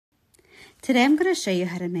Today I'm going to show you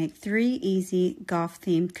how to make 3 easy golf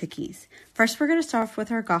themed cookies. First we're going to start off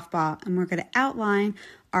with our golf ball, and we're going to outline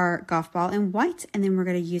our golf ball in white, and then we're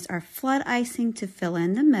going to use our flood icing to fill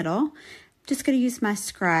in the middle. Just going to use my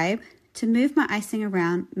scribe to move my icing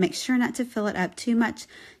around. Make sure not to fill it up too much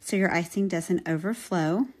so your icing doesn't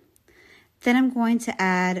overflow. Then I'm going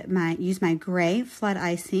to use my gray flood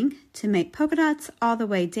icing to make polka dots all the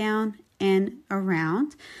way down and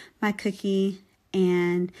around my cookie,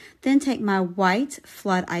 and then take my white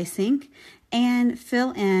flood icing and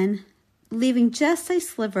fill in, leaving just a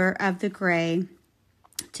sliver of the gray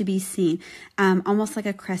to be seen, almost like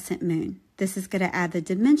a crescent moon. This is going to add the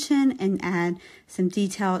dimension and add some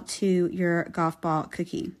detail to your golf ball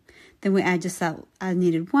cookie. Then we add just that, I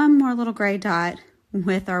needed one more little gray dot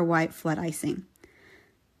with our white flood icing.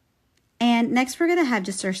 And next we're going to have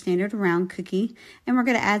just our standard round cookie, and we're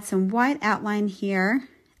going to add some white outline here,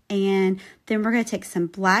 and then we're going to take some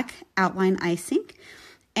black outline icing,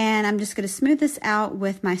 and I'm just going to smooth this out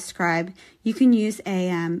with my scribe. You can use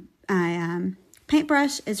a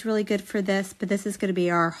paintbrush is really good for this, but this is going to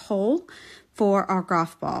be our hole for our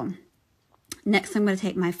golf ball. Next I'm going to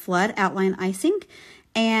take my flood outline icing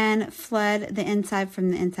and flood the inside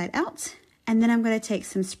from the inside out. And then I'm going to take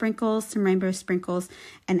some sprinkles, some rainbow sprinkles,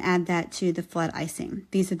 and add that to the flood icing.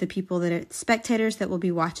 These are the people that are spectators that will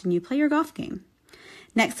be watching you play your golf game.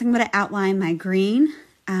 Next, I'm going to outline my green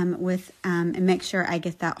and make sure I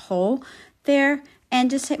get that hole there.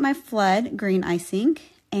 And just take my flood green icing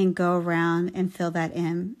and go around and fill that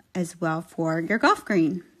in as well for your golf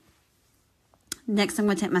green. Next, I'm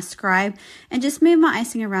going to take my scribe and just move my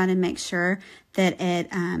icing around and make sure that it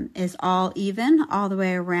is all even all the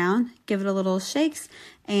way around. Give it a little shakes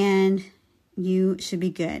and you should be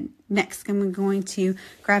good. Next, I'm going to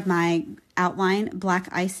grab my outline black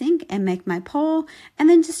icing and make my pole, and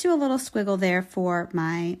then just do a little squiggle there for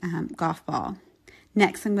my golf ball.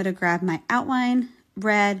 Next, I'm going to grab my outline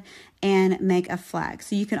red and make a flag.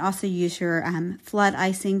 So you can also use your flood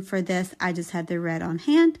icing for this. I just had the red on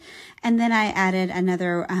hand, and then I added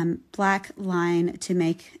another black line to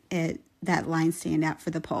make that line stand out for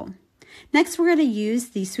the pole. Next, we're going to use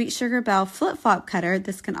the Sweet Sugar Belle flip-flop cutter.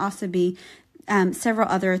 This can also be several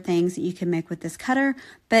other things that you can make with this cutter,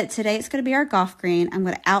 but today it's going to be our golf green. I'm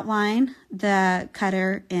going to outline the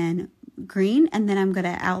cutter in green, and then I'm going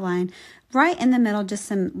to outline right in the middle, just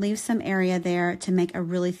leave some area there to make a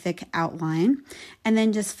really thick outline, and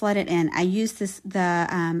then just flood it in. I use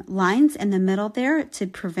the lines in the middle there to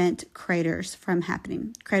prevent craters from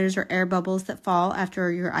happening. Craters are air bubbles that fall after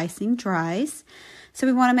your icing dries. So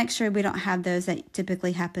we want to make sure we don't have those. That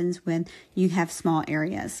typically happens when you have small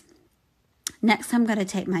areas. Next, I'm going to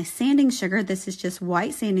take my sanding sugar. This is just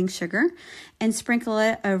white sanding sugar, and sprinkle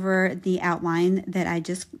it over the outline that I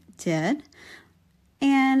just did.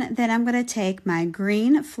 And then I'm going to take my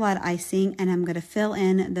green flood icing and I'm going to fill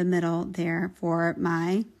in the middle there for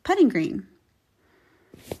my putting green.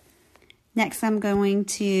 Next, I'm going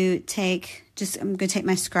to take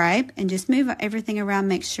my scribe and just move everything around,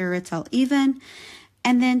 make sure it's all even.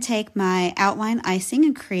 And then take my outline icing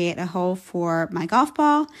and create a hole for my golf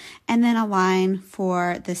ball, and then a line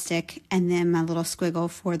for the stick, and then my little squiggle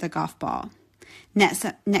for the golf ball. Next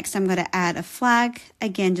I'm going to add a flag,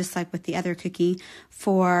 again, just like with the other cookie,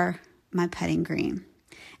 for my putting green.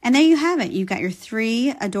 And there you have it. You've got your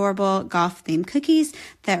 3 adorable golf themed cookies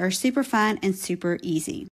that are super fun and super easy.